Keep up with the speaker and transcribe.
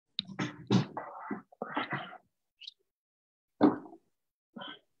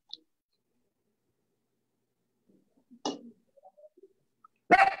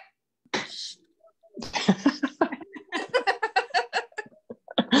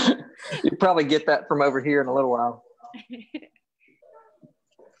You probably get that from over here in a little while.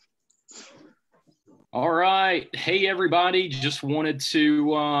 All right. Hey, everybody. Just wanted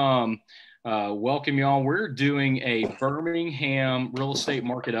to welcome y'all. We're doing a Birmingham real estate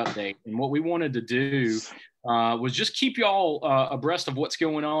market update. And what we wanted to do was just keep y'all abreast of what's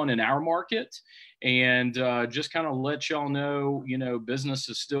going on in our market and just kind of let y'all know, business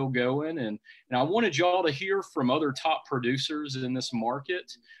is still going. And I wanted y'all to hear from other top producers in this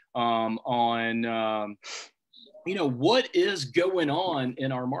market on what is going on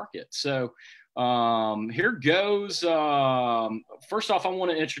in our market. So here goes. First off, I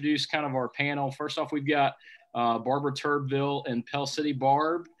want to introduce kind of our panel. First off, we've got Barbara Turbeville and Pell City.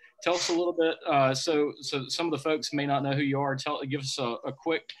 Barb, tell us a little bit. So some of the folks may not know who you are. Give us a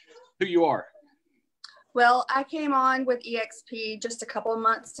quick who you are. Well, I came on with EXP just a couple of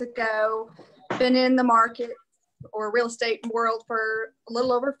months ago. Been in the market or real estate world for a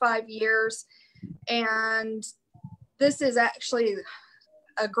little over 5 years. And this is actually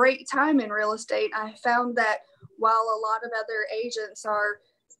a great time in real estate. I found that while a lot of other agents are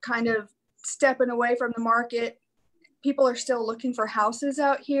kind of stepping away from the market, people are still looking for houses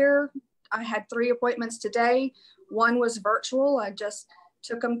out here. I had 3 appointments today. One was virtual. I just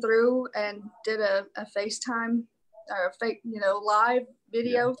took them through and did a FaceTime, live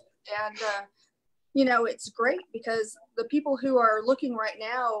video. Yeah. And, it's great because the people who are looking right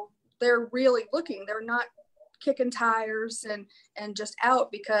now, they're really looking. They're not kicking tires and just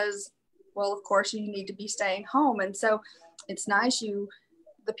out because, well, of course, you need to be staying home. And so it's nice.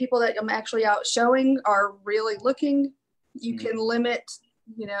 The people that I'm actually out showing are really looking. You can limit,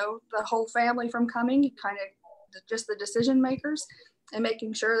 the whole family from coming, kind of just the decision makers, and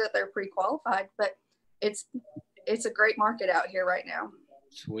making sure that they're pre-qualified. But it's a great market out here right now.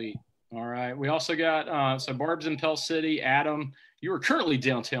 Sweet. All right. We also got, so Barb's in Pell City. Adam, you are currently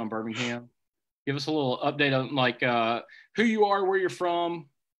downtown Birmingham. Give us a little update on who you are, where you're from,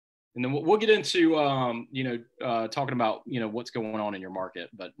 and then we'll get into, talking about, what's going on in your market,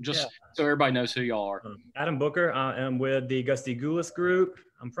 but just so everybody knows who y'all are. Adam Booker. I am with the Gusty Goulis Group.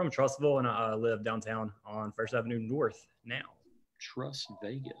 I'm from Trussville and I live downtown on First Avenue North now. Trust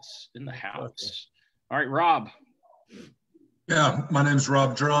Vegas in the house. All right, Rob. Yeah, my name's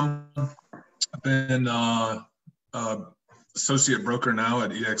Rob Drum. I've been associate broker now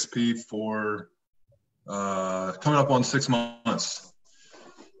at EXP for coming up on 6 months,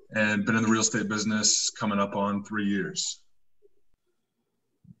 and been in the real estate business coming up on 3 years.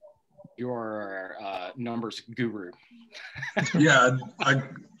 You're our numbers guru. Yeah, I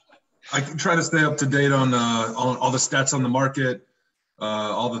try to stay up to date on all the stats on the market,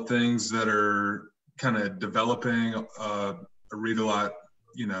 all the things that are kind of developing. I read a lot,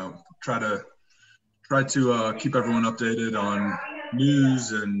 try to keep everyone updated on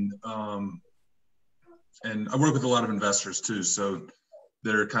news, and I work with a lot of investors too, so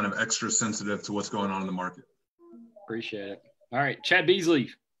they're kind of extra sensitive to what's going on in the market. Appreciate it. All right, Chad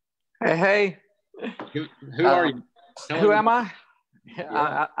Beasley. Hey. Who are you? Who am I?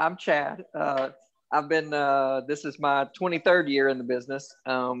 Yeah. I'm Chad. I've been, this is my 23rd year in the business.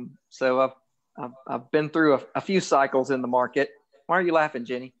 So I've been through a few cycles in the market. Why are you laughing,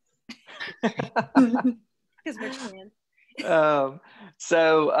 Genny? Because we're twins.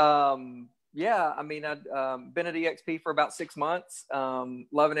 Yeah, I mean, I've been at EXP for about 6 months,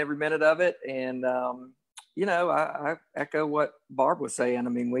 loving every minute of it. And, I echo what Barb was saying. I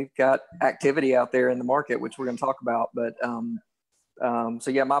mean, we've got activity out there in the market, which we're going to talk about. But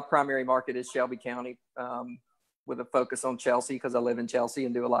my primary market is Shelby County, with a focus on Chelsea because I live in Chelsea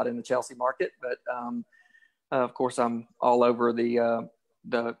and do a lot in the Chelsea market. But of course, I'm all over the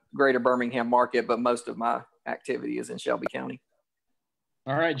greater Birmingham market, but most of my activity is in Shelby County.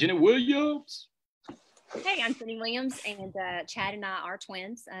 All right, Jenny Williams. Hey, I'm Jenny Williams, and Chad and I are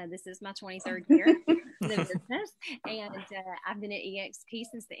twins. This is my 23rd year in the business, and I've been at EXP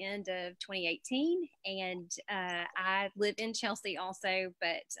since the end of 2018, and I live in Chelsea also,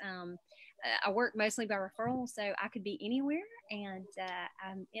 but I work mostly by referral, so I could be anywhere, and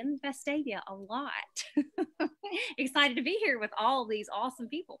I'm in Vestavia a lot. Excited to be here with all these awesome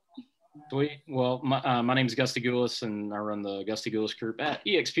people. Sweet. Well, my name is Gusty Goulis, and I run the Gusty Goulis Group at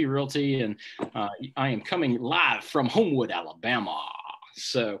EXP Realty, and I am coming live from Homewood, Alabama.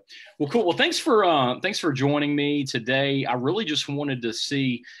 So, well, cool. Well, thanks for joining me today. I really just wanted to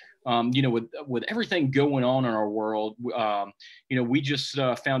see, with everything going on in our world, we just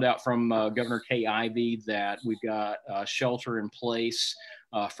found out from Governor Kay Ivey that we've got shelter in place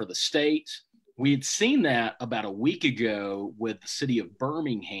for the state. We had seen that about a week ago with the city of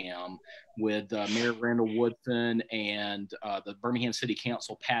Birmingham with Mayor Randall Woodfin and the Birmingham City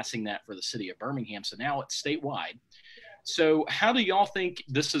Council passing that for the city of Birmingham. So now it's statewide. So how do y'all think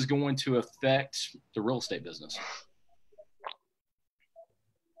this is going to affect the real estate business?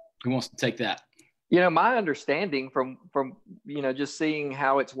 Who wants to take that? My understanding from just seeing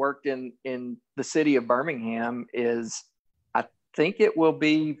how it's worked in the city of Birmingham is I think it will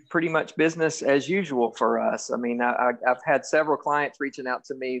be pretty much business as usual for us. I mean, I've had several clients reaching out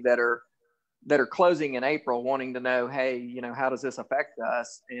to me that are closing in April wanting to know, hey, how does this affect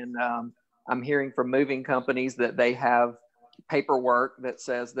us? And I'm hearing from moving companies that they have paperwork that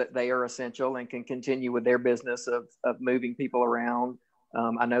says that they are essential and can continue with their business of moving people around.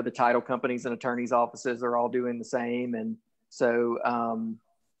 I know the title companies and attorneys' offices are all doing the same. And so, I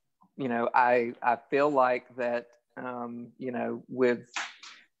feel like that, with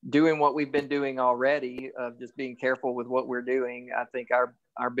doing what we've been doing already, of just being careful with what we're doing, I think our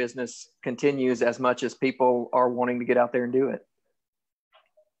business continues as much as people are wanting to get out there and do it.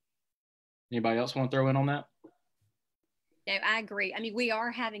 Anybody else want to throw in on that? No, I agree. I mean, we are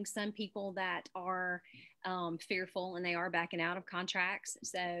having some people that are fearful and they are backing out of contracts.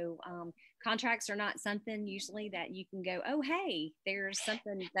 So contracts are not something usually that you can go, oh, hey, there's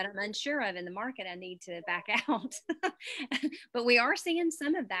something that I'm unsure of in the market. I need to back out. But we are seeing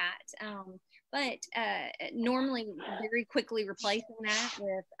some of that. But normally very quickly replacing that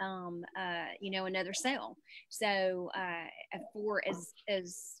with, another sale. So for as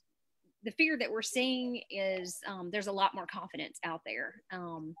the fear that we're seeing is there's a lot more confidence out there.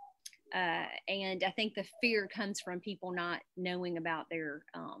 And I think the fear comes from people not knowing about their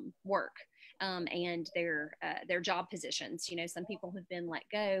work and their job positions. Some people have been let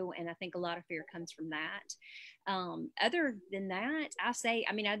go, and I think a lot of fear comes from that. Other than that, I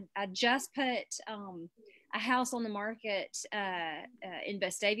just put a house on the market in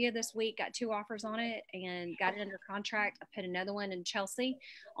Vestavia this week, got 2 offers on it and got it under contract. I put another one in Chelsea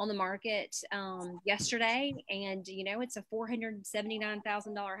on the market yesterday, and it's a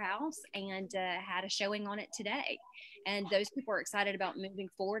 $479,000 house, and had a showing on it today. And those people are excited about moving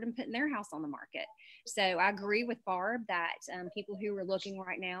forward and putting their house on the market. So I agree with Barb that people who are looking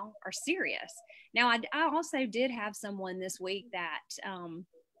right now are serious. Now, I also did have someone this week that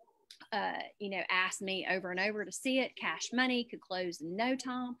asked me over and over to see it. Cash money, could close in no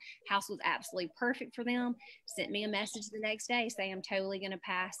time. House was absolutely perfect for them. Sent me a message the next day saying I'm totally going to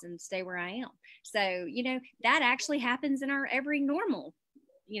pass and stay where I am. So, that actually happens in our everyday normal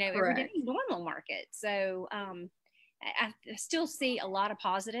market. So, I still see a lot of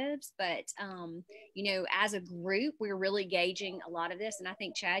positives, but, as a group, we're really gauging a lot of this. And I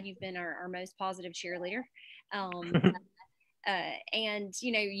think, Chad, you've been our most positive cheerleader. And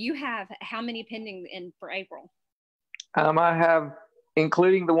you have how many pending in for April? I have,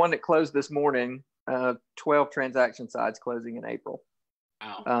 including the one that closed this morning, 12 transaction sides closing in April.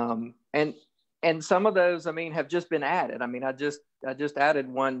 Wow. And some of those, have just been added. I just added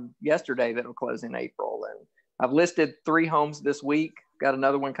one yesterday that will close in April, and I've listed 3 homes this week. Got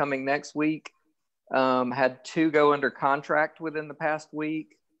another one coming next week. Had 2 go under contract within the past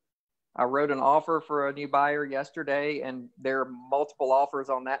week. I wrote an offer for a new buyer yesterday, and there are multiple offers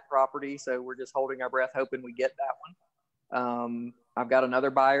on that property. So we're just holding our breath, hoping we get that one. I've got another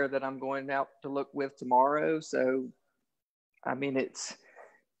buyer that I'm going out to look with tomorrow. So,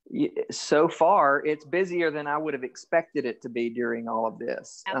 so far it's busier than I would have expected it to be during all of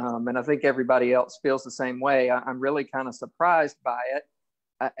this. And I think everybody else feels the same way. I'm really kind of surprised by it.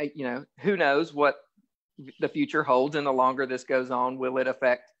 Who knows what the future holds, and the longer this goes on, will it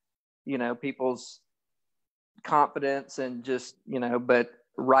affect people's confidence and just, but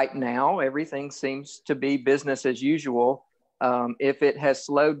right now everything seems to be business as usual. If it has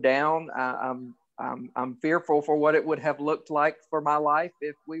slowed down, I'm fearful for what it would have looked like for my life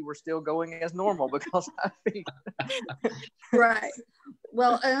if we were still going as normal, because right.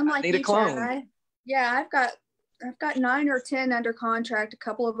 Well, I'm like need a clone. I've got 9 or 10 under contract. A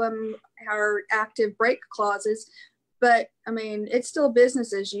couple of them are active break clauses. But it's still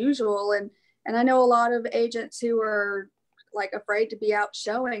business as usual. And I know a lot of agents who are like afraid to be out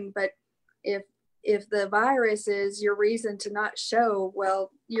showing, but if the virus is your reason to not show, well,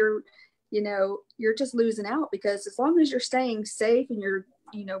 you're just losing out, because as long as you're staying safe and you're,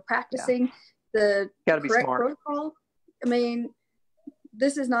 practicing the correct protocol,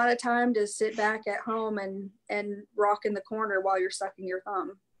 this is not a time to sit back at home and rock in the corner while you're sucking your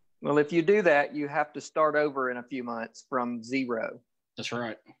thumb. Well, if you do that, you have to start over in a few months from zero. That's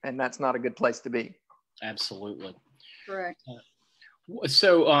right. And that's not a good place to be. Absolutely. Correct.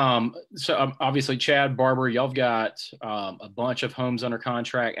 So obviously, Chad, Barbara, y'all have got a bunch of homes under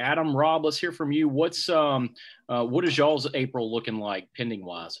contract. Adam, Rob, let's hear from you. What is y'all's April looking like pending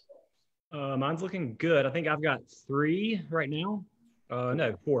wise? Mine's looking good. I think I've got 3 right now.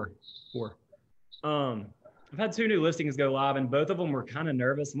 No, 4. I've had 2 new listings go live, and both of them were kind of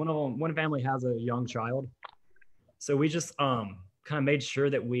nervous. One family has a young child, so we just kind of made sure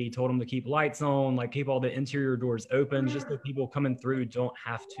that we told them to keep lights on, like keep all the interior doors open, just so people coming through don't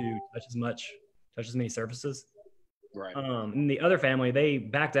have to touch as many surfaces. Right. And the other family, they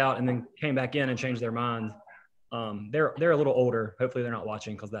backed out and then came back in and changed their mind. They're a little older. Hopefully they're not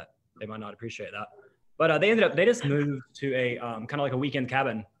watching because they might not appreciate that. But they just moved to a kind of like a weekend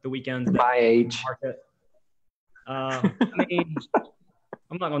cabin. The weekends. My age. Market. I mean,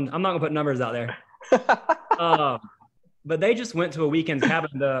 I'm not gonna put numbers out there. But they just went to a weekend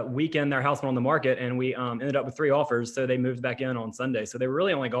cabin the weekend their house went on the market, and we ended up with 3 offers. So they moved back in on Sunday. So they were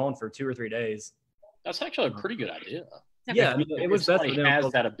really only gone for 2 or 3 days. That's actually a pretty good idea. Yeah, it was best for them.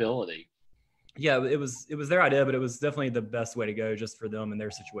 Has that ability. Yeah, it was their idea, but it was definitely the best way to go just for them and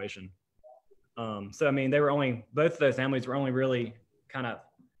their situation. So I mean, both of those families were only really kind of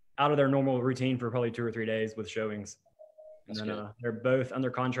out of their normal routine for probably 2 or 3 days with showings. And then they're both under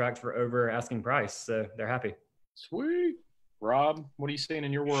contract for over asking price, so they're happy. Sweet. Rob, what are you seeing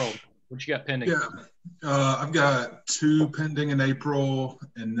in your world? What you got pending? Yeah, I've got 2 pending in April,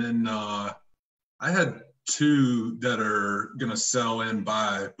 and then I had 2 that are gonna sell and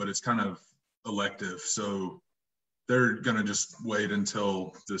buy, but it's kind of elective, so they're gonna just wait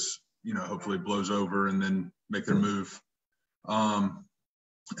until this, hopefully blows over and then make their move.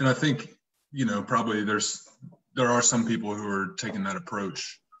 And I think, probably there are some people who are taking that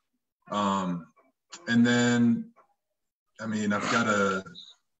approach. And then, I mean, I've got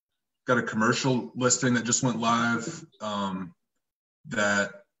a commercial listing that just went live,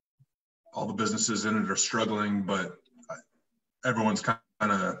 that all the businesses in it are struggling, but everyone's kind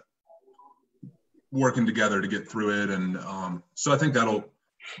of working together to get through it. And so I think that'll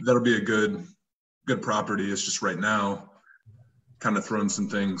be a good property. It's just right now kind of throwing some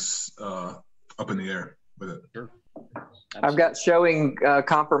things up in the air with it. Sure. I've got showing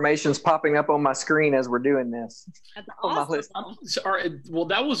confirmations popping up on my screen as we're doing this. That's On my awesome. list. Well,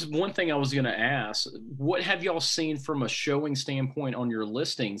 that was one thing I was going to ask. What have y'all seen from a showing standpoint on your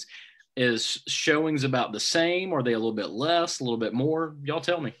listings? Is showings about the same? Are they a little bit less, a little bit more? Y'all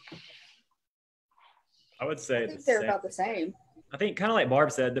tell me. I would say they're about the same. I think kind of like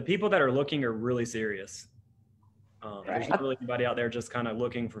Barb said, the people that are looking are really serious. There's not really anybody out there just kind of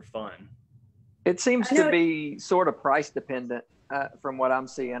looking for fun. It seems to be sort of price dependent from what I'm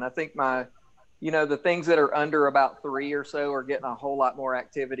seeing. I think the things that are under about 3 or so are getting a whole lot more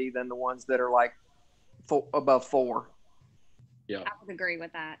activity than the ones that are like above 4. Yeah, I would agree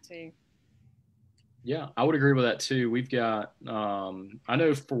with that too. Yeah, I would agree with that too. We've got, I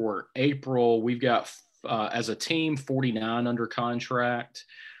know for April, we've got as a team 49 under contract.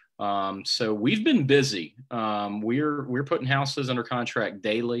 So we've been busy. We're putting houses under contract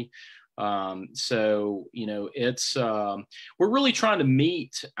daily. So, it's, we're really trying to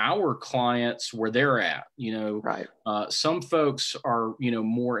meet our clients where they're at, Right. Some folks are,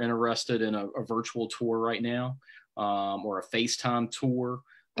 more interested in a virtual tour right now, or a FaceTime tour.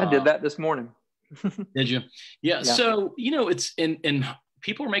 I did that this morning. Did you? Yeah. So, it's, and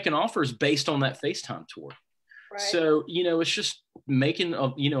people are making offers based on that FaceTime tour. Right. So, it's just making, a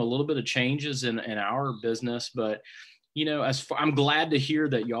little bit of changes in our business, but I'm glad to hear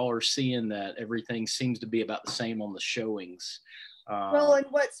that y'all are seeing that everything seems to be about the same on the showings. Well, and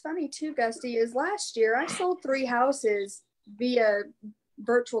what's funny too, Gusty, is last year I sold 3 houses via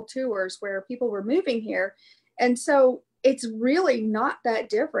virtual tours where people were moving here. And so it's really not that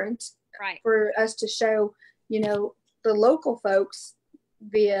different for us to show, the local folks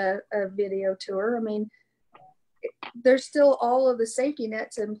via a video tour. I mean, there's still all of the safety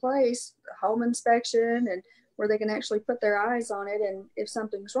nets in place, home inspection, and where they can actually put their eyes on it. And if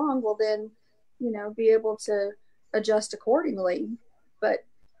something's wrong, well then, be able to adjust accordingly. But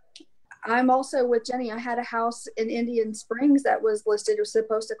I'm also with Genny. I had a house in Indian Springs that was listed. It was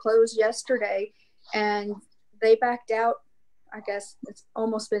supposed to close yesterday, and they backed out. I guess it's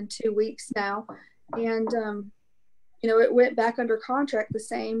almost been 2 weeks now. And, it went back under contract the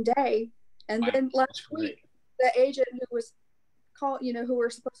same day. And then last week, the agent who was called, who were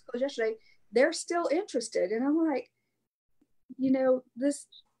supposed to close yesterday, they're still interested. And I'm like, this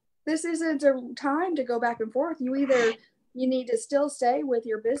isn't a time to go back and forth. You need to still stay with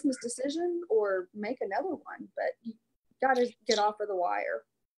your business decision or make another one, but you got to get off of the wire.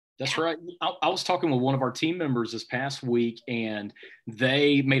 That's right. I was talking with one of our team members this past week, and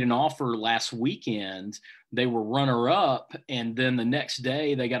they made an offer last weekend. They were runner up, and then the next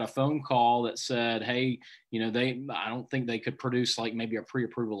day they got a phone call that said, hey, I don't think they could produce like maybe a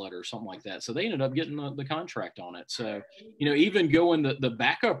pre-approval letter or something like that. So they ended up getting the contract on it. So, even going the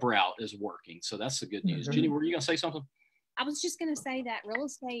backup route is working. So that's the good news. Jenny, were you going to say something? I was just going to say that real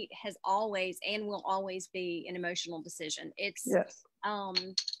estate has always and will always be an emotional decision. It's, Yes.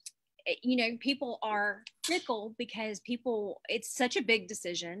 People are fickle because it's such a big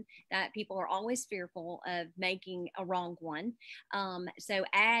decision that people are always fearful of making a wrong one. So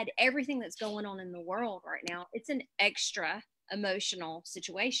add everything that's going on in the world right now, it's an extra emotional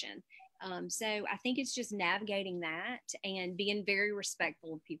situation. So I think it's just navigating that and being very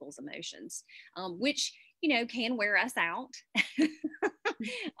respectful of people's emotions, which, can wear us out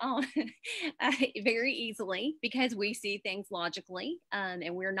very easily because we see things logically,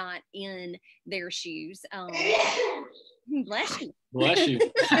 and we're not in their shoes. Bless you. Bless you.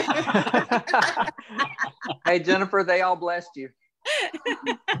 Hey, Jennifer, they all blessed you.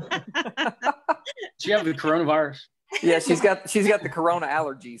 Do you have the coronavirus? Yeah, she's got the corona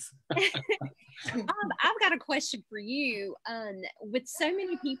allergies. I've got a question for you. With so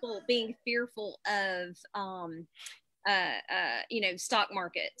many people being fearful of, stock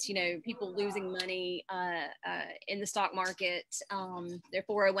markets, people losing money in the stock market, their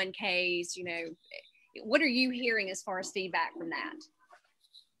 401ks, what are you hearing as far as feedback from that?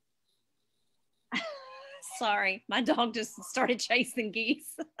 Sorry, my dog just started chasing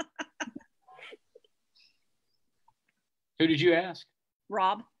geese. Who did you ask?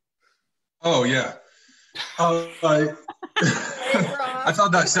 Rob. Oh, yeah. I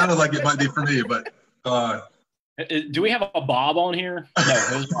thought that sounded like it might be for me, but. Do we have a Bob on here? No,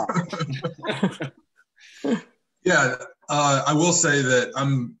 it was Bob. Yeah, I will say that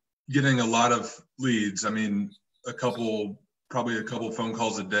I'm getting a lot of leads. I mean, probably a couple phone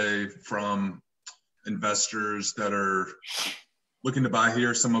calls a day from investors that are looking to buy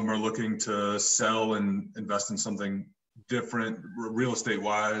here. Some of them are looking to sell and invest in something different real estate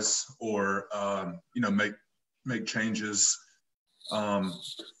wise, or make changes. I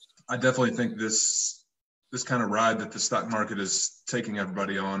definitely think this kind of ride that the stock market is taking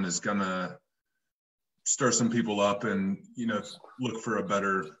everybody on is gonna stir some people up and look for a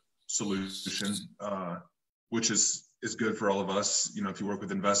better solution, which is good for all of us, if you work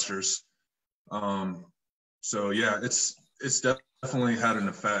with investors. So yeah, it's definitely had an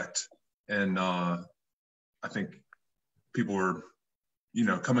effect, and I think people are,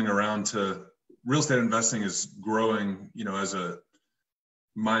 coming around to real estate investing is growing, as a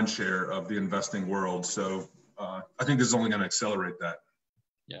mind share of the investing world. So I think this is only going to accelerate that.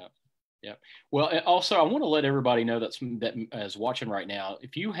 Yeah. Yeah. Well, also, I want to let everybody know that is watching right now,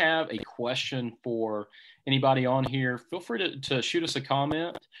 if you have a question for anybody on here, feel free to shoot us a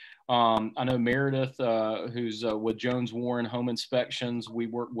comment. I know Meredith, who's with Jones Warren Home Inspections, we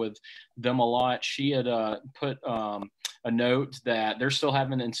work with them a lot. She had put a note that they're still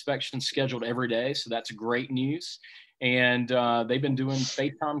having inspections scheduled every day. So that's great news. And they've been doing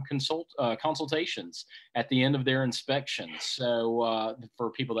FaceTime consultations at the end of their inspections. So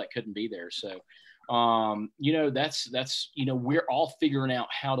for people that couldn't be there. So, that's we're all figuring out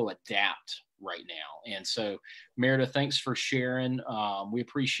how to adapt right now. And so Meredith, thanks for sharing. We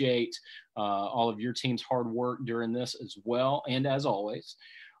appreciate all of your team's hard work during this as well. And as always,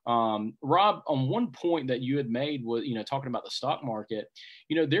 Rob, on one point that you had made was, talking about the stock market,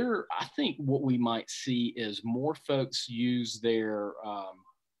 I think what we might see is more folks use their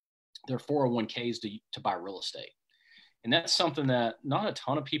 401ks to buy real estate. And that's something that not a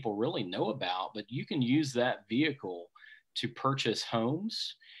ton of people really know about, but you can use that vehicle to purchase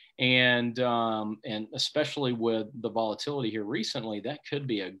homes. And especially with the volatility here recently, that could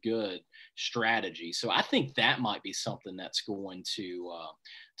be a good strategy. So I think that might be something that's going to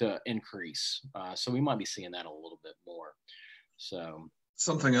increase. So we might be seeing that a little bit more. So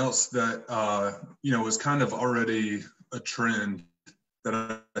something else that was kind of already a trend that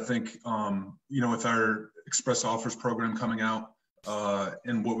I think with our Express Offers program coming out,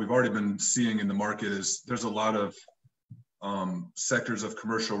 and what we've already been seeing in the market is there's a lot of sectors of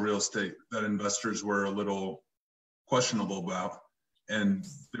commercial real estate that investors were a little questionable about. And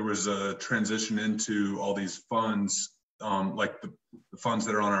there was a transition into all these funds, like the funds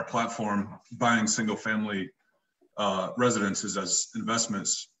that are on our platform, buying single family residences as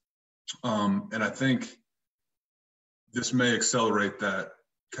investments. And I think this may accelerate that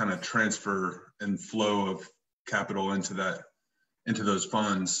kind of transfer and flow of capital into those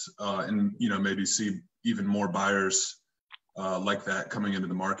funds, and maybe see even more buyers like that coming into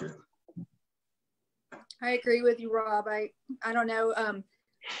the market. I agree with you, Rob. I don't know.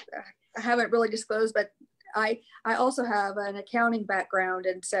 I haven't really disclosed, but I also have an accounting background,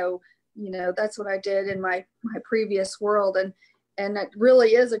 and so that's what I did in my previous world, and it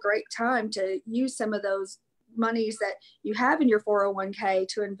really is a great time to use some of those monies that you have in your 401k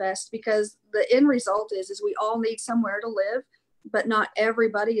to invest, because the end result is we all need somewhere to live, but not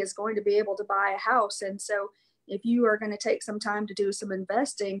everybody is going to be able to buy a house. And so if you are going to take some time to do some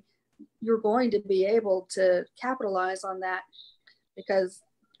investing, you're going to be able to capitalize on that, because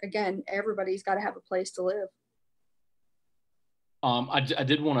again, everybody's got to have a place to live. I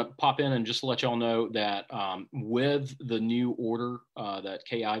did want to pop in and just let y'all know that with the new order that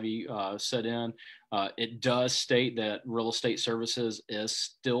Kay Ivey set in, it does state that real estate services is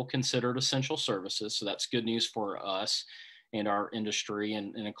still considered essential services. So that's good news for us and our industry,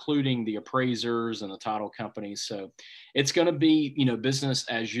 and including the appraisers and the title companies. So it's going to be, business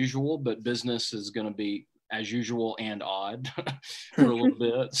as usual, but business is going to be as usual and odd for a little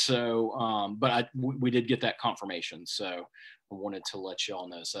bit. So, but we did get that confirmation. So I wanted to let y'all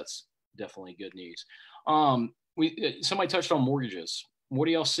know. So that's definitely good news. Somebody touched on mortgages. What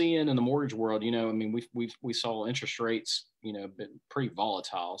are y'all seeing in the mortgage world? We saw interest rates, been pretty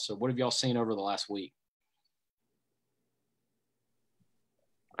volatile. So what have y'all seen over the last week?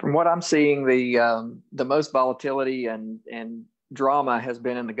 From what I'm seeing, the most volatility and drama has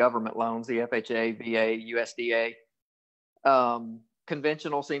been in the government loans, the FHA, VA, USDA.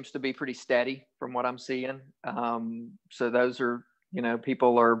 Conventional seems to be pretty steady from what I'm seeing. So those are,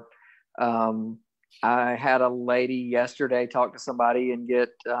 people are, I had a lady yesterday talk to somebody and get,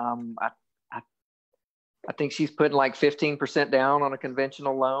 I think she's putting like 15% down on a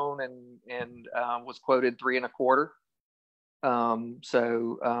conventional loan and was quoted 3.25%.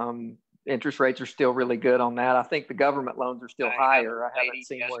 Interest rates are still really good on that. I think the government loans are still higher. I haven't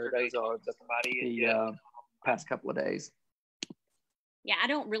seen where those are the past couple of days. Yeah, I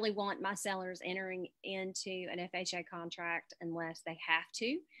don't really want my sellers entering into an FHA contract unless they have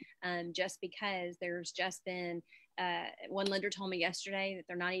to, just because there's just been one lender told me yesterday that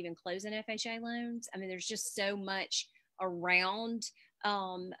they're not even closing FHA loans. I mean, there's just so much around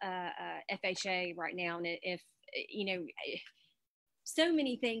FHA right now. And if so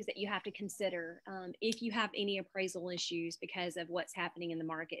many things that you have to consider. If you have any appraisal issues because of what's happening in the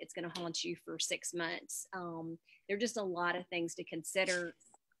market, it's going to haunt you for 6 months. There are just a lot of things to consider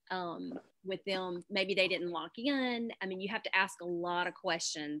with them. Maybe they didn't lock in. I mean, you have to ask a lot of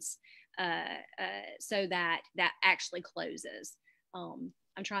questions so that actually closes. I'm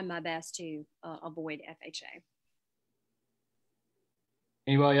trying my best to avoid FHA.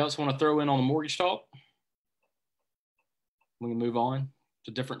 Anybody else want to throw in on the mortgage talk? We can move on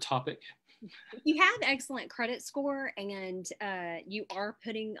to a different topic. If you have excellent credit score and you are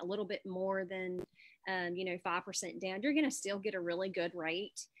putting a little bit more than 5% down, you're going to still get a really good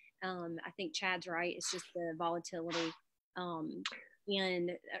rate. I think Chad's right. It's just the volatility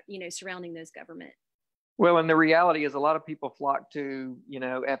in surrounding those government. Well, and the reality is a lot of people flock to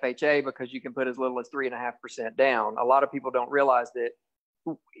FHA because you can put as little as 3.5% down. A lot of people don't realize that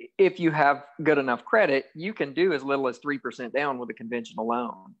if you have good enough credit, you can do as little as 3% down with a conventional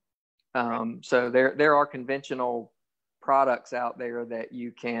loan. So there are conventional products out there that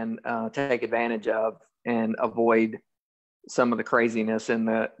you can take advantage of and avoid some of the craziness in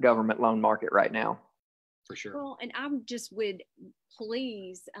the government loan market right now. For sure. Well, and I just would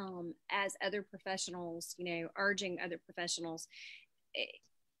please, as other professionals, urging other professionals.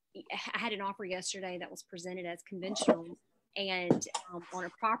 I had an offer yesterday that was presented as conventional. And on a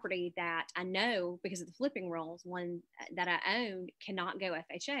property that I know because of the flipping rules, one that I owned cannot go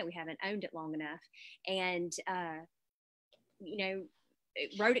FHA. We haven't owned it long enough. And,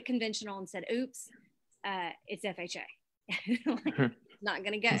 it wrote it conventional and said, oops, it's FHA. Not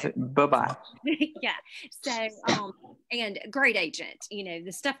going to go. Bye-bye. Yeah. So, and great agent,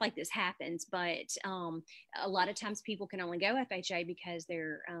 the stuff like this happens, but a lot of times people can only go FHA because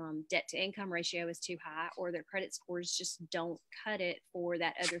their debt to income ratio is too high or their credit scores just don't cut it for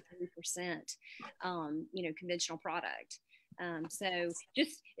that other 3%, conventional product. So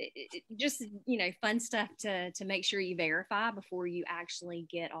just, fun stuff to make sure you verify before you actually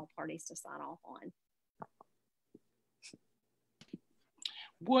get all parties to sign off on.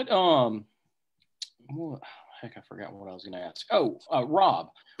 What heck, I forgot what I was going to ask. Rob,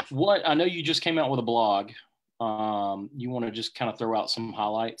 I know you just came out with a blog. You want to just kind of throw out some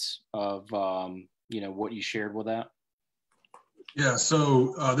highlights of, what you shared with that? Yeah.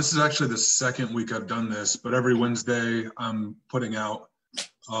 So this is actually the second week I've done this, but every Wednesday I'm putting out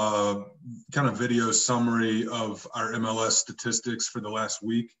kind of video summary of our MLS statistics for the last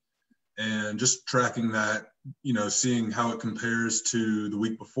week, and just tracking that, seeing how it compares to the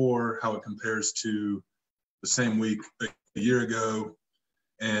week before, how it compares to the same week a year ago,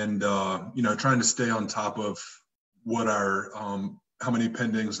 and trying to stay on top of what our how many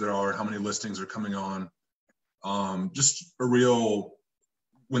pendings there are, how many listings are coming on. Just a real,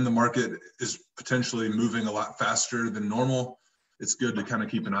 when the market is potentially moving a lot faster than normal, it's good to kind of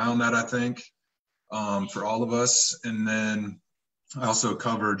keep an eye on that, I think, for all of us. And then I also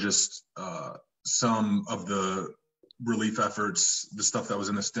cover just some of the relief efforts, the stuff that was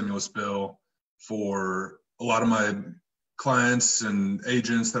in the stimulus bill for a lot of my clients and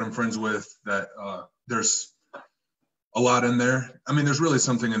agents that I'm friends with, that there's a lot in there. I mean, there's really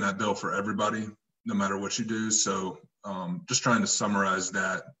something in that bill for everybody, no matter what you do. So just trying to summarize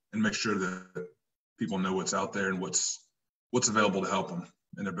that and make sure that people know what's out there and what's available to help them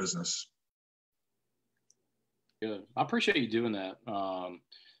in their business. Good. I appreciate you doing that.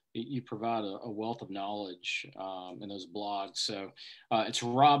 You provide a wealth of knowledge in those blogs. So it's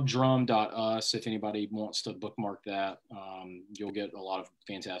robdrum.us. If anybody wants to bookmark that, you'll get a lot of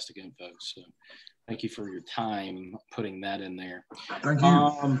fantastic info. So thank you for your time putting that in there. Thank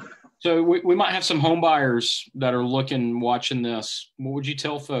you. So we might have some home buyers that are watching this. What would you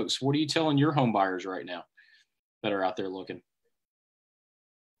tell folks? What are you telling your home buyers right now that are out there looking?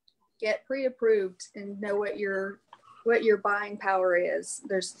 Get pre-approved and know what your buying power is.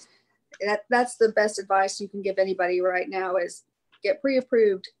 That's the best advice you can give anybody right now, is get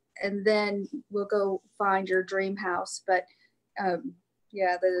pre-approved, and then we'll go find your dream house. But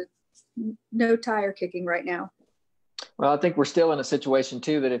no tire kicking right now. Well, I think we're still in a situation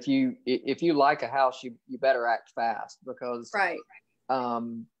too that if you like a house, you better act fast, because right.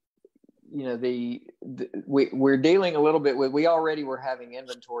 We're dealing a little bit with, we already were having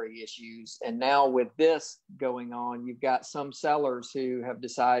inventory issues, and now with this going on, you've got some sellers who have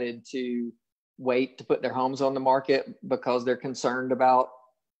decided to wait to put their homes on the market because they're concerned about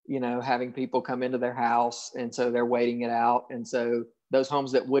having people come into their house, and so they're waiting it out. And so those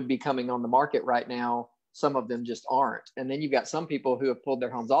homes that would be coming on the market right now, some of them just aren't. And then you've got some people who have pulled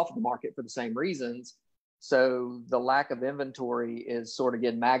their homes off of the market for the same reasons. So the lack of inventory is sort of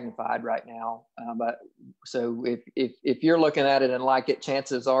getting magnified right now. But so if you're looking at it and like it,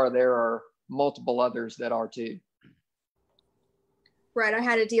 chances are there are multiple others that are too. Right. I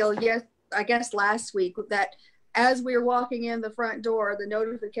had a deal, I guess last week, that as we were walking in the front door, the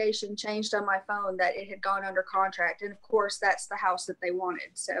notification changed on my phone that it had gone under contract. And of course, that's the house that they wanted.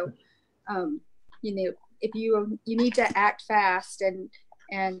 So, if you need to act fast, and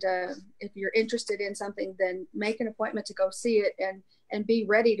if you're interested in something, then make an appointment to go see it and be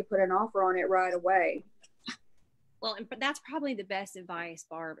ready to put an offer on it right away. Well, but that's probably the best advice,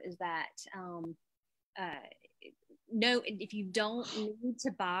 Barb, is that no, if you don't need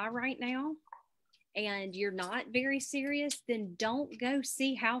to buy right now and you're not very serious, then don't go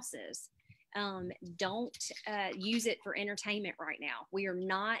see houses. Don't use it for entertainment right now. We are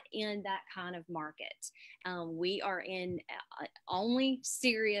not in that kind of market. We are in only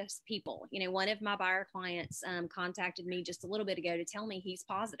serious people. One of my buyer clients contacted me just a little bit ago to tell me he's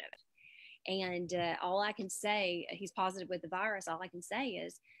positive. And all I can say, he's positive with the virus. All I can say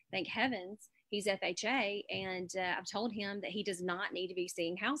is, thank heavens he's FHA. And I've told him that he does not need to be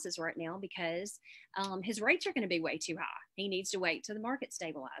seeing houses right now because his rates are going to be way too high. He needs to wait till the market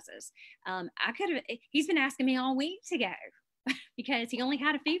stabilizes. He's been asking me all week to go because he only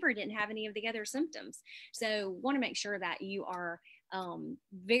had a fever, didn't have any of the other symptoms. So want to make sure that you are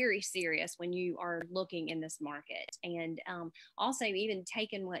very serious when you are looking in this market. And also, even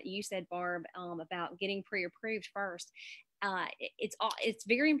taking what you said, Barb, about getting pre-approved first, it's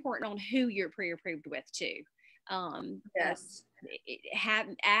very important on who you're pre-approved with too. Yes.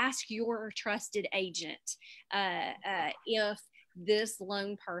 Ask your trusted agent if this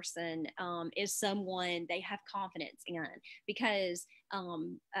loan person is someone they have confidence in, because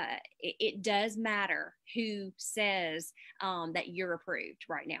it does matter who says that you're approved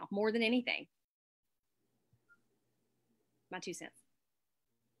right now, more than anything. My 2 cents.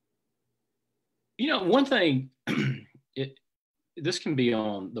 One thing, this can be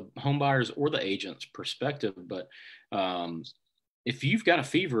on the home buyers or the agent's perspective, but if you've got a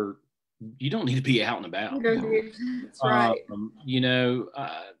fever, you don't need to be out and about. That's right.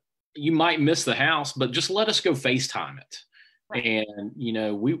 You might miss the house, but just let us go FaceTime it. Right. And,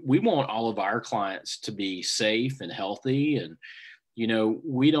 we want all of our clients to be safe and healthy. And,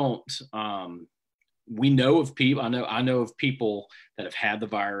 we don't, we know of people, I know of people that have had the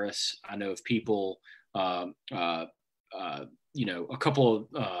virus. I know of people a couple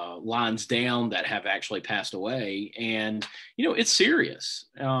of lines down that have actually passed away, and it's serious.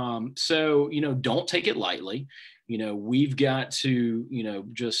 So don't take it lightly. We've got to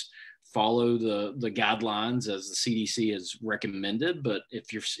just follow the guidelines as the CDC has recommended. But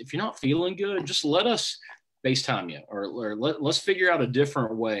if you're not feeling good, just let us FaceTime you, or let's figure out a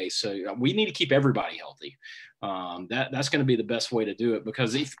different way. So we need to keep everybody healthy. That's going to be the best way to do it,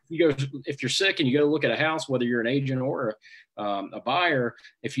 because if you're sick and you go look at a house, whether you're an agent or a buyer,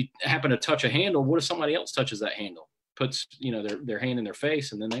 if you happen to touch a handle, what if somebody else touches that handle, puts their hand in their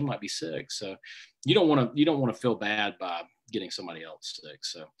face, and then they might be sick. So you don't want to feel bad by getting somebody else sick.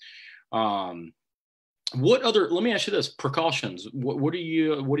 So let me ask you this: precautions. What are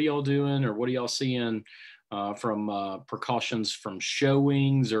y'all doing, or what are y'all seeing from precautions from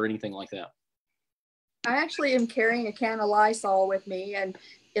showings or anything like that? I actually am carrying a can of Lysol with me, and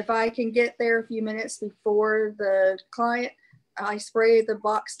if I can get there a few minutes before the client, I spray the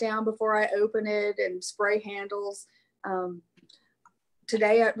box down before I open it and spray handles.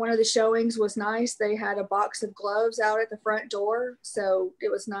 Today at one of the showings was nice. They had a box of gloves out at the front door, so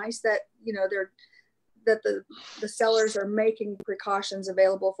it was nice that the sellers are making precautions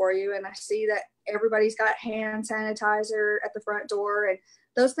available for you. And I see that everybody's got hand sanitizer at the front door, and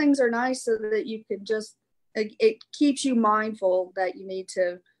those things are nice so that you can it keeps you mindful that you need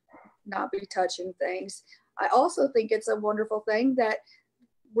to not be touching things. I also think it's a wonderful thing that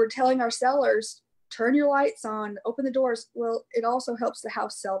we're telling our sellers, turn your lights on, open the doors. Well, it also helps the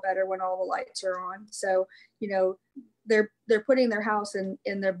house sell better when all the lights are on. So, they're putting their house in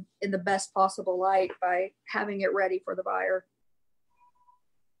the best possible light by having it ready for the buyer.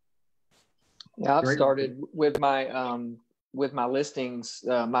 Yeah, I've started with my listings,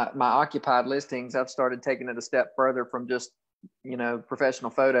 my occupied listings. I've started taking it a step further from just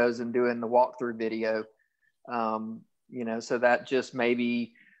professional photos and doing the walkthrough video. So that just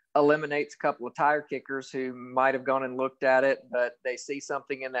maybe eliminates a couple of tire kickers who might have gone and looked at it, but they see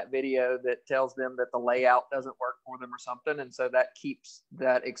something in that video that tells them that the layout doesn't work for them or something. And so that keeps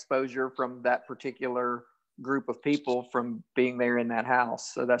that exposure from that particular group of people from being there in that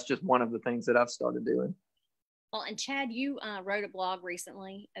house. So that's just one of the things that I've started doing. Well, and Chad, you wrote a blog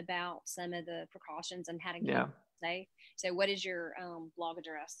recently about some of the precautions and how to keep safe. So what is your blog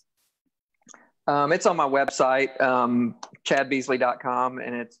address? It's on my website, chadbeasley.com,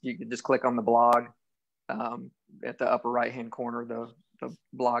 and you can just click on the blog at the upper right-hand corner, the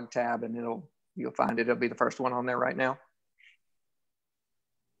blog tab, and you'll find it. It'll be the first one on there right now.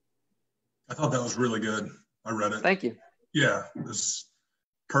 I thought that was really good. I read it. Thank you. Yeah, it's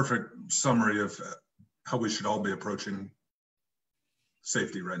perfect summary of how we should all be approaching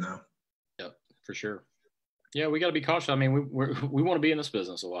safety right now. Yep, for sure. Yeah, we got to be cautious. I mean, we want to be in this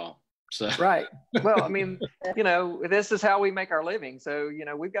business a while. So. Right. Well, I mean, this is how we make our living. So,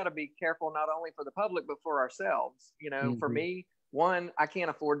 we've got to be careful not only for the public, but for ourselves. For me, one, I can't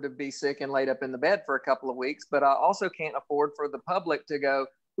afford to be sick and laid up in the bed for a couple of weeks, but I also can't afford for the public to go,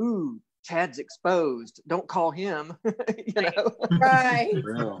 ooh, Chad's exposed. Don't call him. Right.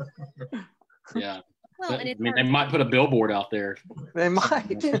 Yeah. Well, and they might put a billboard out there. They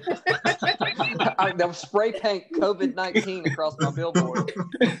might. They'll spray paint COVID-19 across my billboard.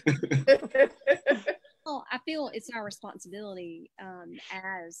 Well, I feel it's our responsibility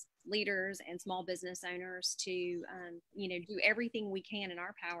as leaders and small business owners to, do everything we can in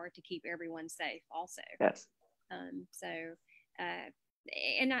our power to keep everyone safe also. Yes. And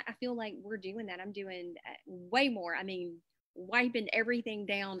I feel like we're doing that. I'm doing way more. I mean, wiping everything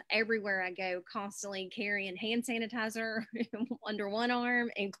down everywhere I go, constantly carrying hand sanitizer under one arm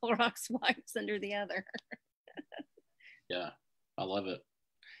and Clorox wipes under the other. Yeah, I love it.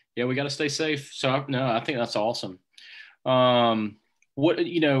 Yeah, we got to stay safe. So I think that's awesome. All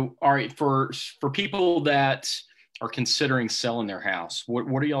right, for people that are considering selling their house,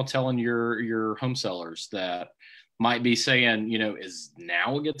 what are y'all telling your home sellers that might be saying, is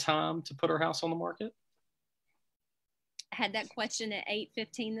now a good time to put our house on the market? I had that question at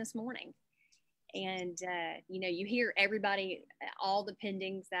 8:15 this morning. And, you hear everybody, all the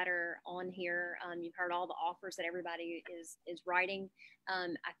pendings that are on here. You've heard all the offers that everybody is writing. I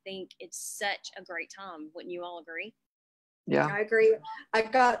think it's such a great time. Wouldn't you all agree? Yeah, I agree. I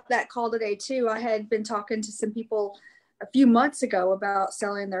got that call today too. I had been talking to some people a few months ago about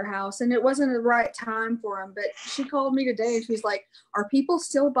selling their house, and it wasn't the right time for them. But she called me today and she's like, are people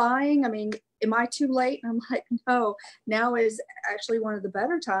still buying? I mean, am I too late? And I'm like, no, now is actually one of the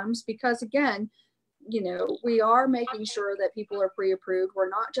better times because, again, we are making sure that people are pre-approved. We're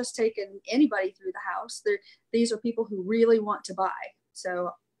not just taking anybody through the house. These are people who really want to buy.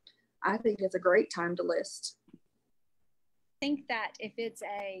 So I think it's a great time to list. think that if it's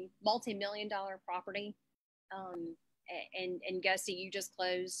a multi-million-dollar property, and Gusty, you just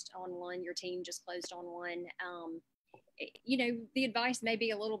closed on one, your team just closed on one, you know, the advice may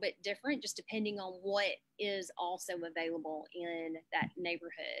be a little bit different just depending on what is also available in that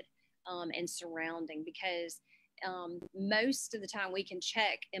neighborhood and surrounding, because most of the time we can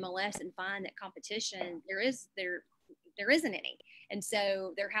check MLS and find that competition, there isn't any. And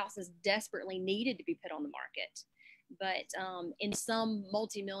so their house is desperately needed to be put on the market. But in some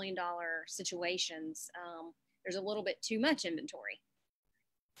multi-million-dollar situations, there's a little bit too much inventory.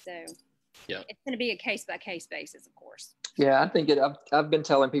 So yeah, it's going to be a case-by-case basis, of course. Yeah, I think I've been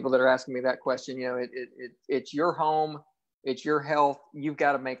telling people that are asking me that question, you know, it's your home, it's your health. You've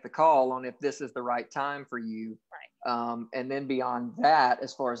got to make the call on if this is the right time for you. Right. And then beyond that,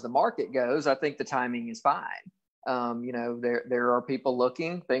 as far as the market goes, I think the timing is fine. You know, there are people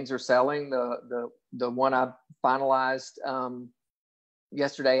looking, things are selling. The one I finalized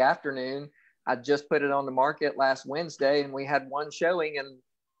yesterday afternoon, I just put it on the market last Wednesday, and we had one showing, and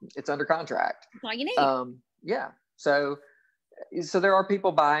it's under contract. That's all you need. Yeah. So there are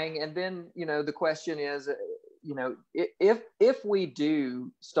people buying, and then, you know, the question is, you know, if we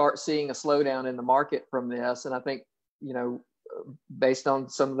do start seeing a slowdown in the market from this, and I think, you know, based on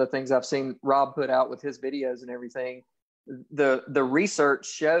some of the things I've seen Rob put out with his videos and everything, the research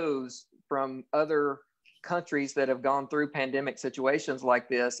shows from other countries that have gone through pandemic situations like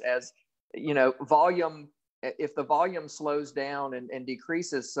this, as, you know, if the volume slows down and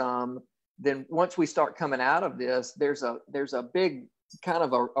decreases some, then once we start coming out of this, there's a big kind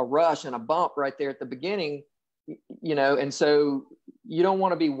of a rush and a bump right there at the beginning, you know, and so you don't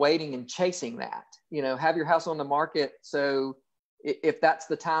want to be waiting and chasing that, you know, have your house on the market. So if that's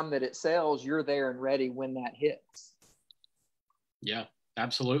the time that it sells, you're there and ready when that hits. Yeah,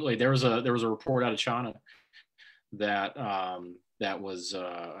 absolutely. There was a report out of China that that was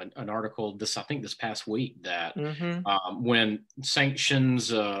an article I think this past week that when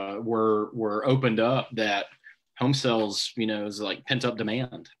sanctions were opened up, that home sales, you know, is like pent up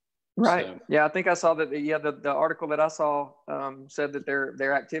demand. Right. So, yeah, I think I saw that. Yeah, the article that I saw said that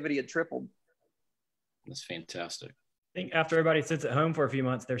their activity had tripled. That's fantastic. I think after everybody sits at home for a few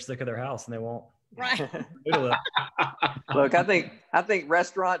months, they're sick of their house and they won't. Right. Look, I think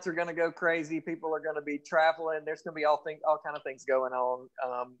restaurants are going to go crazy. People are going to be traveling. There's going to be all kind of things going on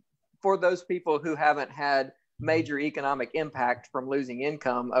for those people who haven't had major economic impact from losing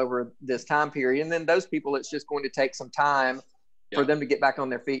income over this time period. And then those people, it's just going to take some time for them to get back on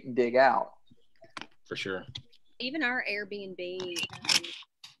their feet and dig out. For sure. Even our Airbnb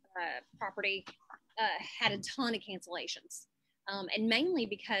property had a ton of cancellations. And mainly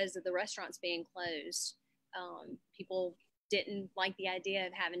because of the restaurants being closed. People didn't like the idea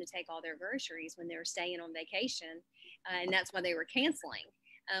of having to take all their groceries when they were staying on vacation. And that's why they were canceling.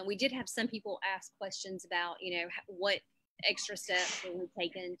 We did have some people ask questions about, you know, what extra steps were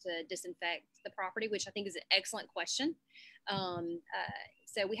taken to disinfect the property, which I think is an excellent question.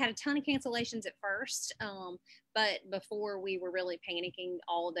 So we had a ton of cancellations at first, but before we were really panicking,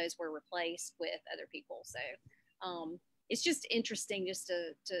 all of those were replaced with other people. So it's just interesting just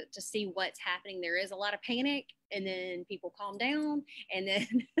to see what's happening. There is a lot of panic, and then people calm down, and then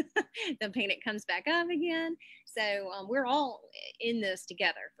the panic comes back up again. So we're all in this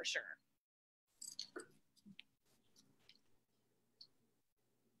together for sure.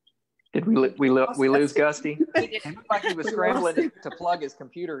 Did we lose Gusty? It looked like he was scrambling to plug his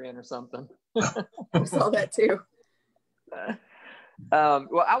computer in or something. I saw that too.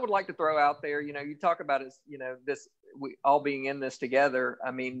 Well, I would like to throw out there, you know, you talk about it, you know, we all being in this together.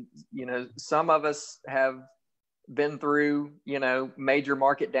 I mean, you know, some of us have been through, you know, major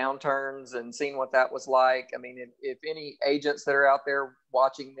market downturns and seen what that was like. I mean, if any agents that are out there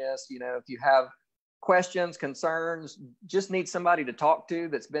watching this, you know, if you have questions, concerns, just need somebody to talk to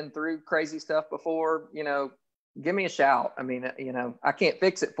that's been through crazy stuff before, you know, give me a shout. I mean, you know, I can't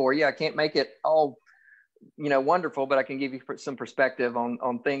fix it for you. I can't make it all, you know, wonderful, but I can give you some perspective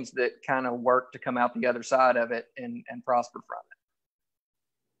on things that kind of work to come out the other side of it and prosper from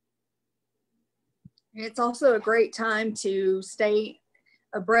it. It's also a great time to stay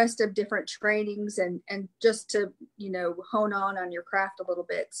abreast of different trainings and just to, you know, hone on your craft a little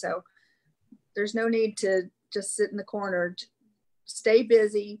bit. So there's no need to just sit in the corner. Stay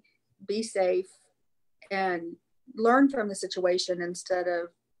busy, be safe, and learn from the situation instead of,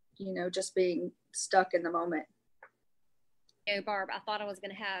 you know, just being stuck in the moment. You know, Barb, I thought I was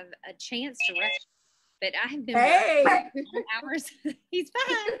going to have a chance to rest, but I have been working hours. He's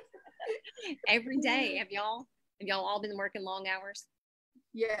fine. Every day. Have y'all all been working long hours?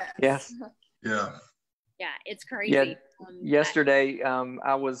 Yeah. Yes. Yeah. Yeah, it's crazy. yesterday,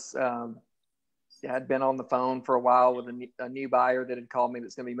 I was, I'd been on the phone for a while with a new buyer that had called me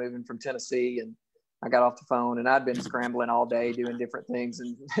that's going to be moving from Tennessee. And I got off the phone and I'd been scrambling all day doing different things.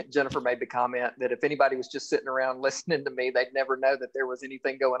 And Jennifer made the comment that if anybody was just sitting around listening to me, they'd never know that there was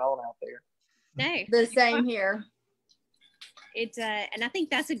anything going on out there. No, The same here. It's and I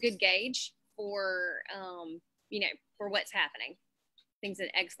think that's a good gauge for for what's happening. I think it's an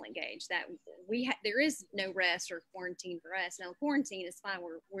excellent gauge that there is no rest or quarantine for us. Now quarantine is fine.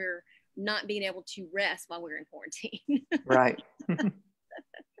 We're not being able to rest while we're in quarantine. Right.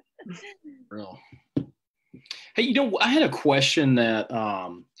 Real. Hey, I had a question that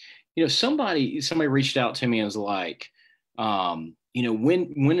somebody reached out to me and was like, when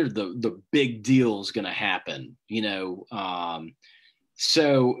are the big deals going to happen?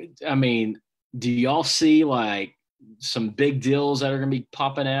 So I mean, do y'all see like some big deals that are going to be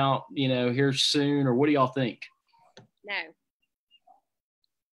popping out, here soon, or what do y'all think? No,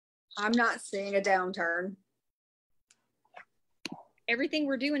 I'm not seeing a downturn. everything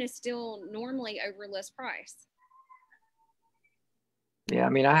we're doing is still normally over list price. Yeah, I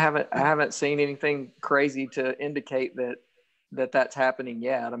mean, I haven't seen anything crazy to indicate that's happening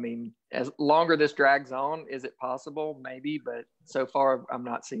yet. I mean, as longer this drags on, is it possible? Maybe, but so far I'm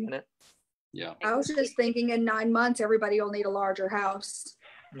not seeing it. Yeah. I was just thinking in 9 months, everybody will need a larger house.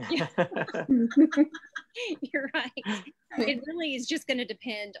 Yeah. You're right. It really is just going to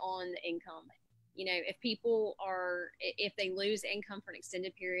depend on the income. If they lose income for an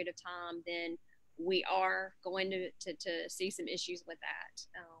extended period of time, then we are going to see some issues with that.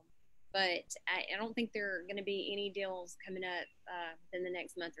 But I don't think there are going to be any deals coming up in the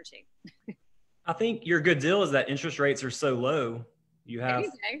next month or two. I think your good deal is that interest rates are so low.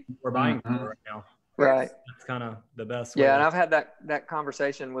 We're buying for right now. Right. That's kind of the best way. Yeah, and I've had that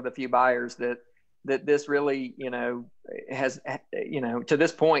conversation with a few buyers that this really, has, to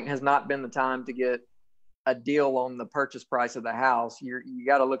this point has not been the time to get a deal on the purchase price of the house. You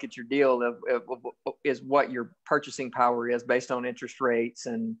got to look at your deal is what your purchasing power is based on interest rates,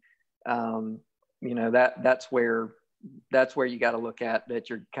 and that's where you got to look at that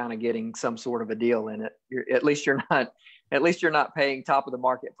you're kind of getting some sort of a deal in it. At least you're not paying top of the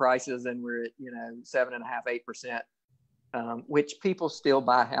market prices, and we're at 7.5%, 8%, which people still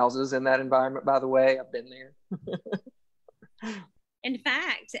buy houses in that environment. By the way, I've been there. In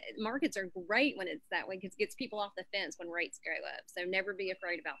fact, markets are great when it's that way because it gets people off the fence when rates go up. So never be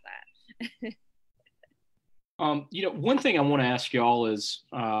afraid about that. One thing I want to ask y'all is,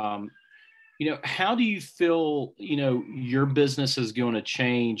 how do you feel, your business is going to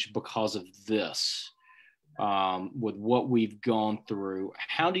change because of this, with what we've gone through?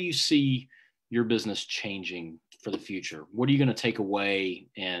 How do you see your business changing for the future? What are you going to take away?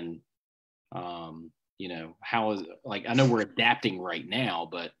 And, how is, like, I know we're adapting right now,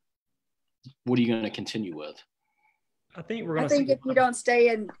 but what are you going to continue with? I think if you don't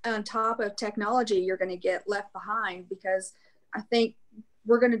stay on top of technology, you're going to get left behind, because I think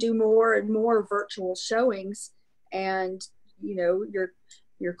we're going to do more and more virtual showings, and your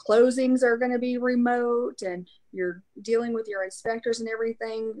closings are going to be remote, and you're dealing with your inspectors and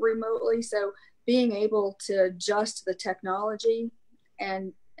everything remotely. So being able to adjust the technology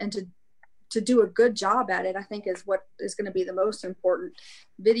and to do a good job at it, I think is what is going to be the most important.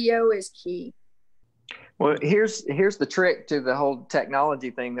 Video is key. Well, here's the trick to the whole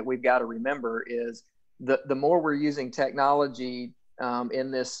technology thing that we've got to remember is the more we're using technology in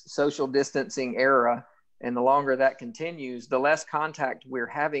this social distancing era, and the longer that continues, the less contact we're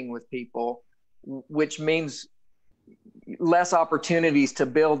having with people, which means less opportunities to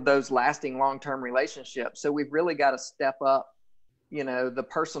build those lasting long-term relationships. So we've really got to step up, the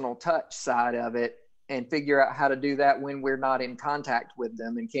personal touch side of it, and figure out how to do that when we're not in contact with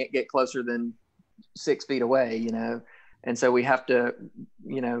them and can't get closer than 6 feet away, And so we have to,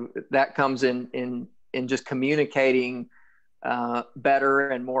 that comes in just communicating better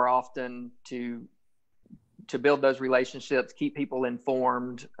and more often to build those relationships, keep people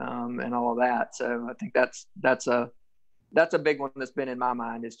informed, and all of that. So I think that's a big one that's been in my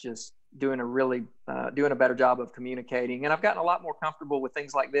mind, is just doing a better job of communicating. And I've gotten a lot more comfortable with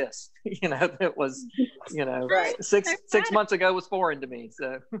things like this. That was, Right. six months ago was foreign to me.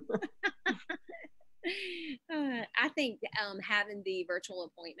 So. I think having the virtual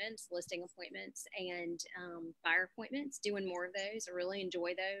appointments, listing appointments, and buyer appointments, doing more of those, I really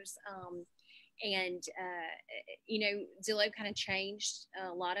enjoy those. Zillow kind of changed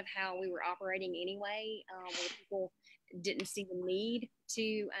a lot of how we were operating anyway, where people didn't see the need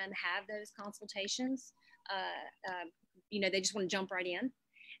to have those consultations. They just want to jump right in,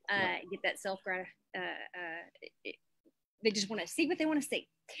 get that they just want to see what they want to see.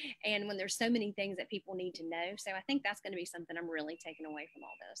 And when there's so many things that people need to know. So I think that's going to be something I'm really taking away from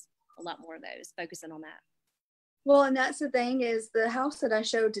all this. A lot more of those, focusing on that. Well, and that's the thing is the house that I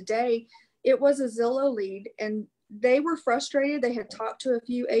showed today, it was a Zillow lead, and they were frustrated. They had talked to a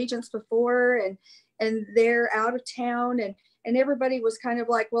few agents before, and they're out of town, and everybody was kind of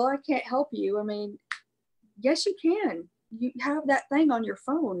like, well, I can't help you. I mean, yes, you can. You have that thing on your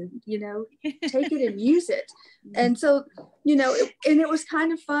phone, take it and use it. And so, and it was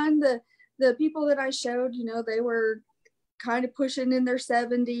kind of fun. The people that I showed, they were kind of pushing in their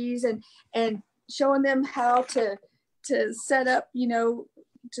 70s and showing them how to set up,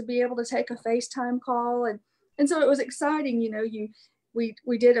 to be able to take a FaceTime call. And so it was exciting,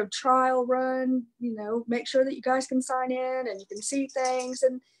 we did a trial run, make sure that you guys can sign in and you can see things.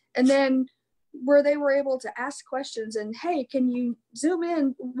 And then where they were able to ask questions and, hey, can you zoom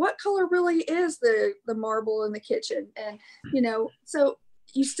in? What color really is the marble in the kitchen? And, so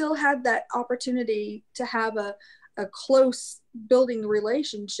you still had that opportunity to have a close building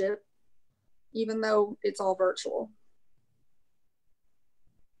relationship, even though it's all virtual.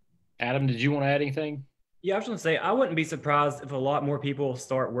 Adam, did you want to add anything? Yeah, I was going to say, I wouldn't be surprised if a lot more people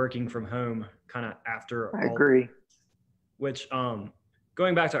start working from home kind of after. I agree. Which,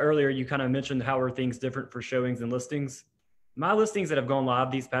 going back to earlier, you kind of mentioned how are things different for showings and listings. My listings that have gone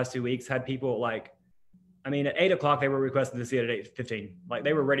live these past 2 weeks had people at 8 o'clock, they were requested to see it at 8:15. Like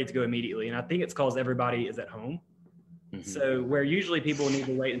they were ready to go immediately. And I think it's because everybody is at home. Mm-hmm. So where usually people need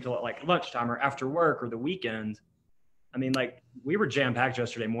to wait until like lunchtime or after work or the weekend. We were jam-packed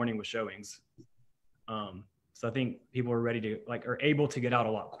yesterday morning with showings. So I think people are ready to are able to get out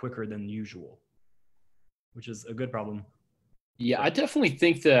a lot quicker than usual, which is a good problem. Yeah, I definitely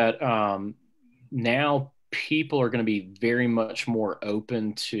think that now people are going to be very much more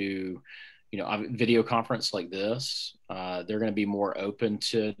open to, video conference like this. They're going to be more open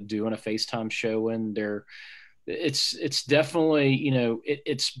to doing a FaceTime showing. It's definitely,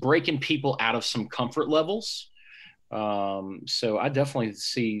 it's breaking people out of some comfort levels. So I definitely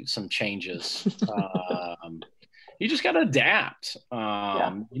see some changes. You just got to adapt.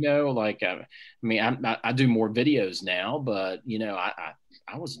 I do more videos now, but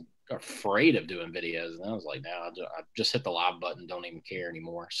I was afraid of doing videos, and I was like, no, I just hit the live button, don't even care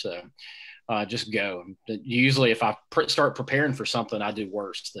anymore. So just go. Usually if I start preparing for something, I do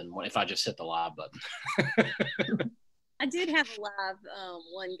worse than if I just hit the live button. I did have a live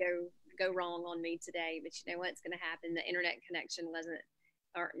one go wrong on me today, but you know what's going to happen? The internet connection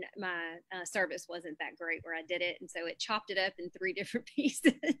or my service wasn't that great where I did it, and so it chopped it up in 3 different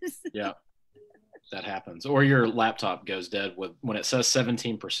pieces. Yeah, that happens. Or your laptop goes dead when it says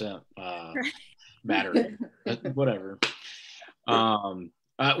 17% battery. Whatever. Well,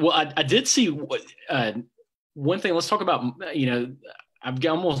 I did see one thing. Let's talk about this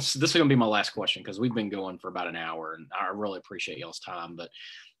is going to be my last question because we've been going for about an hour, and I really appreciate y'all's time. But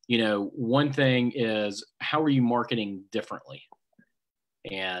one thing is, how are you marketing differently?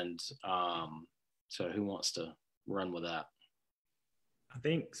 And so who wants to run with that? I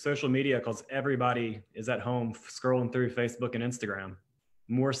think social media, because everybody is at home scrolling through Facebook and Instagram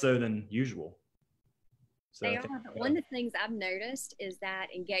more so than usual. So they are, but one of the things I've noticed is that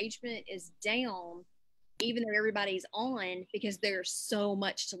engagement is down, even though everybody's on, because there's so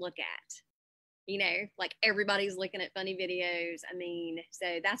much to look at. Everybody's looking at funny videos.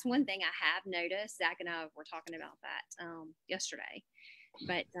 So that's one thing I have noticed. Zach and I were talking about that yesterday.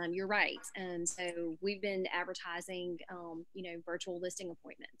 But you're right. And so we've been advertising, virtual listing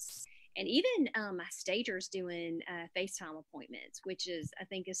appointments. And even my stager's doing FaceTime appointments, which I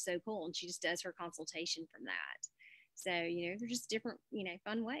think is so cool. And she just does her consultation from that. So, they're just different,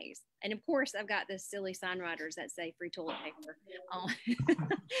 fun ways. And of course, I've got the silly sign writers that say free toilet paper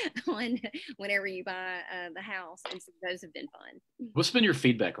on whenever you buy the house. And so those have been fun. What's been your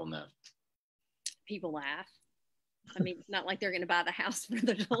feedback on that? People laugh. It's not like they're going to buy the house for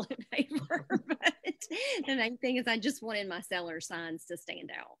the toilet paper, but the main thing is I just wanted my seller signs to stand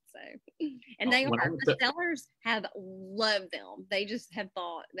out. So, and the sellers have loved them. They just have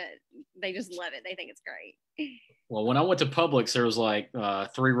thought that they just love it. They think it's great. Well, when I went to Publix, there was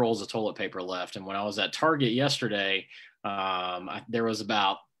 3 rolls of toilet paper left. And when I was at Target yesterday, there was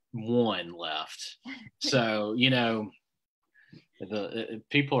about 1 left. So, the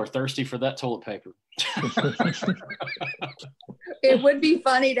people are thirsty for that toilet paper. It would be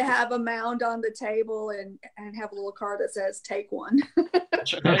funny to have a mound on the table and have a little card that says take one.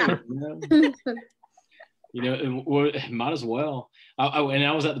 Might as well. And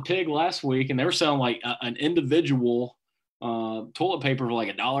I was at the Pig last week, and they were selling an individual toilet paper for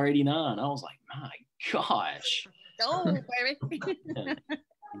 $1.89. I was like, my gosh. go, baby. Yeah.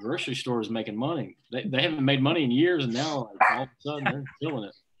 The grocery store is making money. They haven't made money in years, and now like, all of a sudden they're killing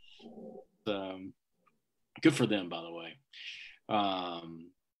it. Good for them, by the way.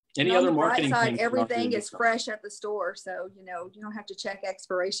 Any other marketing side, things? everything is fresh at the store, so you don't have to check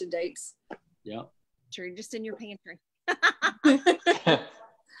expiration dates. Yeah. True, just in your pantry.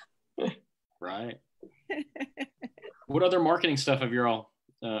 Right. What other marketing stuff are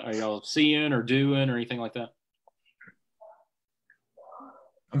y'all seeing or doing or anything like that?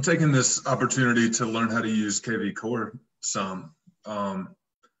 I'm taking this opportunity to learn how to use KV Core some. I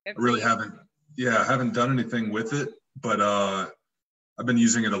really haven't done anything with it, but I've been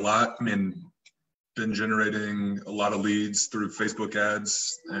using it a lot. I mean, been generating a lot of leads through Facebook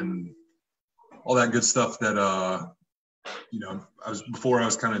ads and all that good stuff that I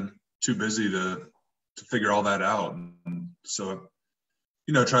was kind of too busy to figure all that out. And so,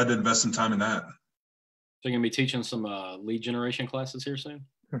 tried to invest some time in that. So you're gonna be teaching some lead generation classes here soon?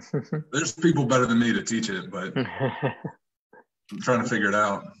 There's people better than me to teach it, but I'm trying to figure it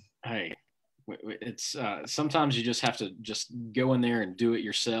out. Hey, it's sometimes you just have to just go in there and do it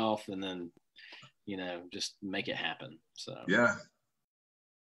yourself, and then just make it happen. So yeah.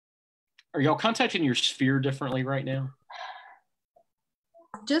 Are y'all contacting your sphere differently right now?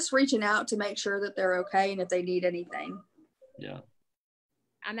 Just reaching out to make sure that they're okay and if they need anything. Yeah.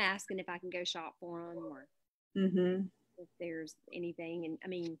 I'm asking if I can go shop for them or if there's anything. And I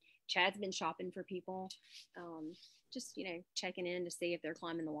mean, Chad's been shopping for people, just, checking in to see if they're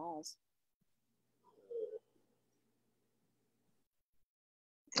climbing the walls.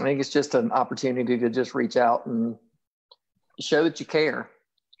 I think it's just an opportunity to just reach out and show that you care.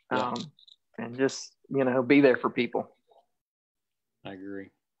 Yeah. And just, be there for people. I agree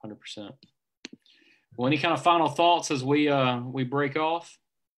 100%. Well, any kind of final thoughts as we break off?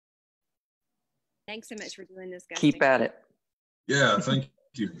 Thanks so much for doing this, guys. Keep at it. Yeah, thank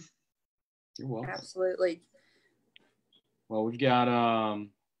you. You're welcome. Absolutely. Well, we've got, I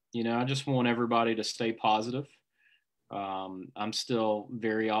just want everybody to stay positive. I'm still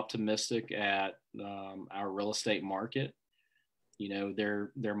very optimistic at our real estate market.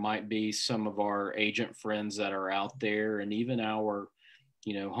 There might be some of our agent friends that are out there, and even our,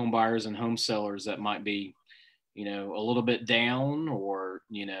 home buyers and home sellers that might be, a little bit down, or,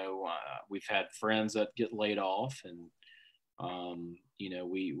 we've had friends that get laid off, and,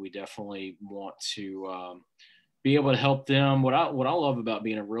 we definitely want to be able to help them. What I love about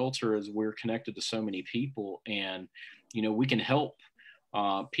being a realtor is we're connected to so many people, and, we can help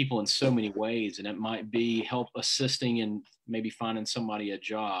people in so many ways, and it might be help assisting in maybe finding somebody a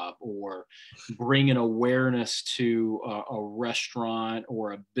job, or bringing awareness to a restaurant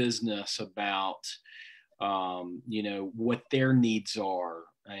or a business about what their needs are.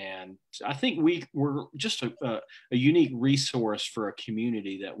 And I think we're just a unique resource for a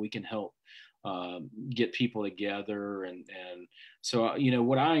community that we can help get people together. And so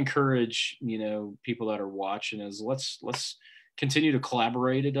what I encourage people that are watching is let's continue to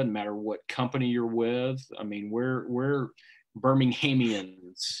collaborate. It doesn't matter what company you're with. I mean, we're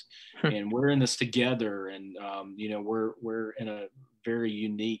Birminghamians, and we're in this together. And we're in a very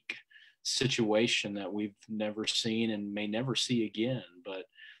unique situation that we've never seen and may never see again. But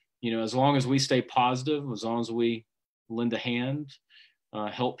as long as we stay positive, as long as we lend a hand,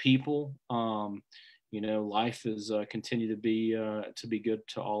 help people, life is continue to be good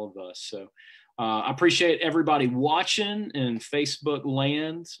to all of us. So I appreciate everybody watching in Facebook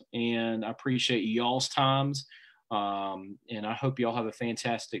land, and I appreciate y'all's times. And I hope y'all have a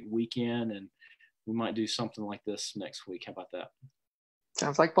fantastic weekend, and we might do something like this next week. How about that?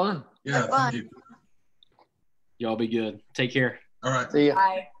 Sounds like fun. Yeah, thank you. Y'all be good. Take care. All right. See ya.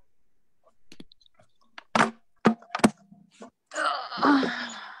 Bye. I'm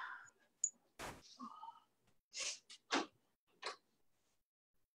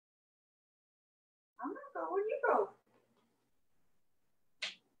not going. You go.